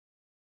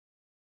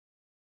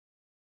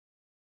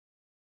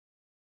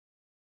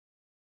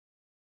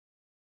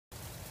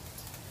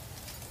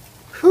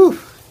Whew.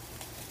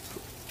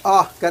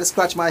 Ah, gotta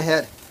scratch my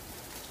head.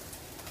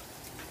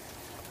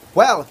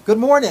 Well, good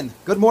morning.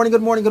 Good morning,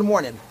 good morning, good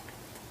morning.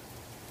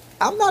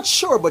 I'm not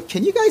sure, but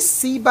can you guys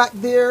see back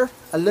there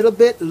a little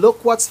bit?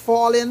 Look what's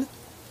falling.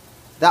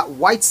 That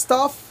white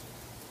stuff.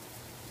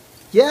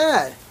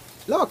 Yeah,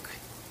 look.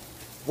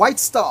 White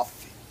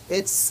stuff.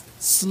 It's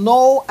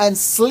snow and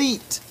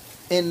sleet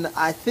in,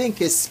 I think,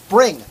 it's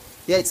spring.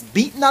 Yeah, it's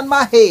beating on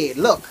my head.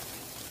 Look.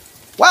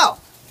 Well,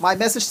 my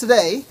message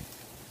today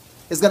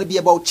is going to be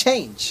about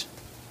change.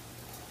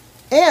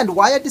 And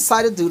why I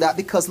decided to do that,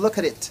 because look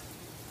at it.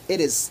 It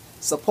is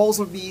supposed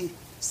to be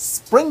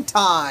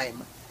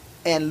springtime.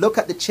 And look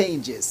at the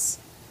changes.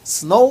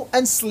 Snow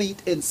and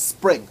sleet in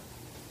spring.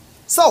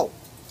 So,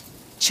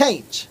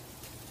 change.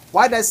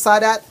 Why did I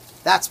decide that?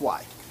 That's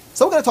why.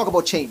 So we're going to talk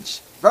about change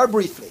very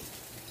briefly.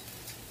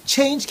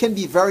 Change can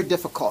be very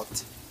difficult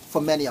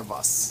for many of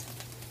us.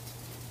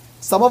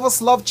 Some of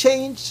us love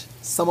change.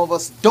 Some of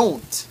us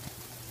don't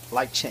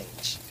like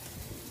change.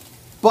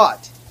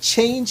 But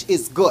change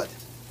is good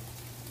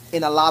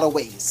in a lot of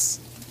ways.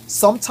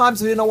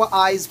 Sometimes within our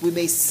eyes we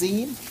may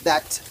seem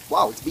that,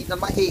 wow, it's beating on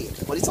my head.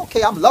 But it's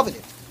okay, I'm loving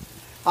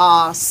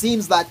it.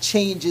 Seems that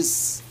change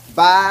is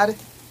bad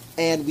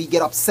and we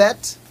get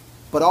upset.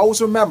 But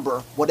always remember,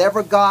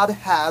 whatever God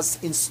has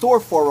in store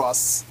for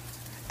us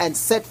and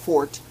set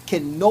forth,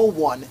 can no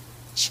one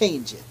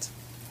change it.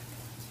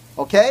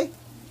 Okay?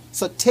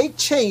 So take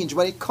change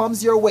when it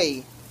comes your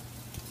way.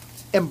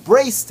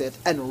 Embrace it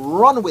and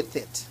run with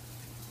it.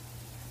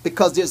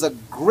 Because there's a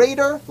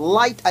greater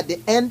light at the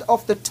end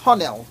of the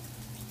tunnel.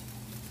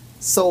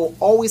 So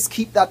always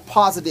keep that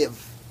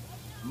positive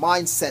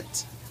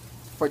mindset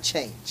for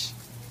change.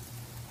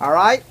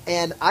 Alright?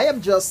 And I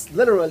am just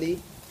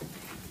literally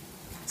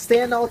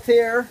staying out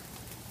there,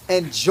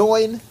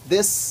 enjoying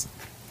this,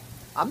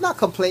 I'm not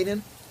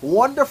complaining,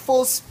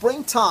 wonderful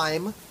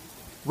springtime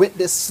with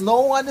the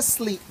snow and the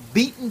sleet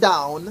beating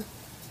down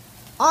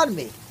on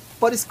me.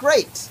 But it's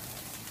great.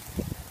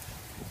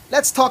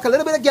 Let's talk a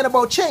little bit again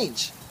about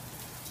change.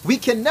 We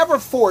can never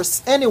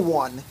force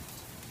anyone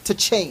to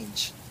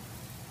change.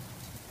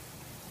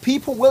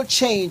 People will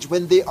change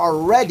when they are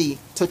ready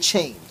to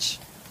change.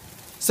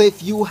 So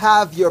if you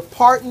have your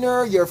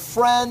partner, your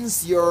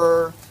friends,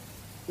 your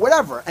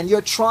whatever, and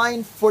you're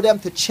trying for them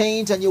to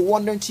change and you're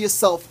wondering to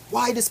yourself,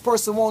 why this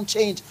person won't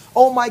change?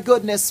 Oh my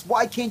goodness,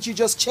 why can't you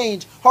just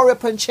change? Hurry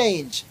up and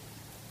change.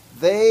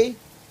 They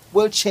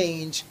will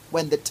change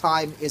when the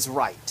time is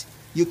right.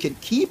 You can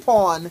keep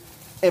on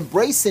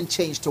embracing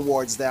change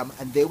towards them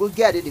and they will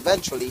get it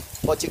eventually,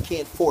 but you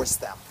can't force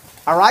them.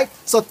 Alright?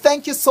 So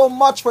thank you so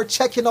much for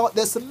checking out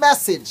this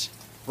message.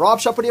 Rob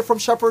Shepherd here from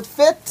Shepherd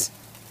Fit,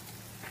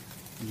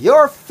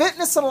 your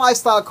fitness and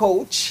lifestyle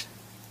coach.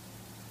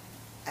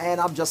 And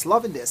I'm just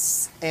loving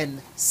this.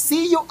 And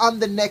see you on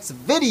the next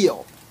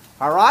video.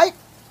 Alright?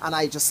 And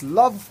I just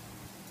love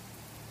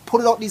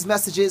putting out these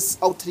messages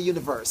out to the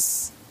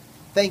universe.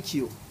 Thank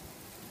you.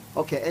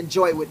 Okay,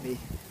 enjoy it with me.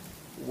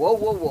 Whoa,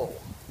 whoa, whoa.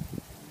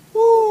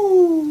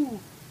 Woo!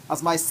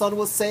 As my son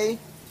will say,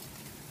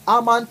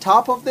 I'm on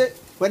top of the...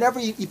 Whenever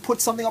he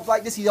put something up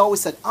like this, he always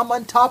said, I'm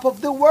on top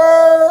of the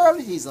world.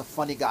 He's a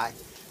funny guy.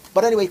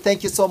 But anyway,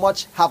 thank you so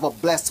much. Have a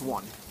blessed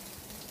one.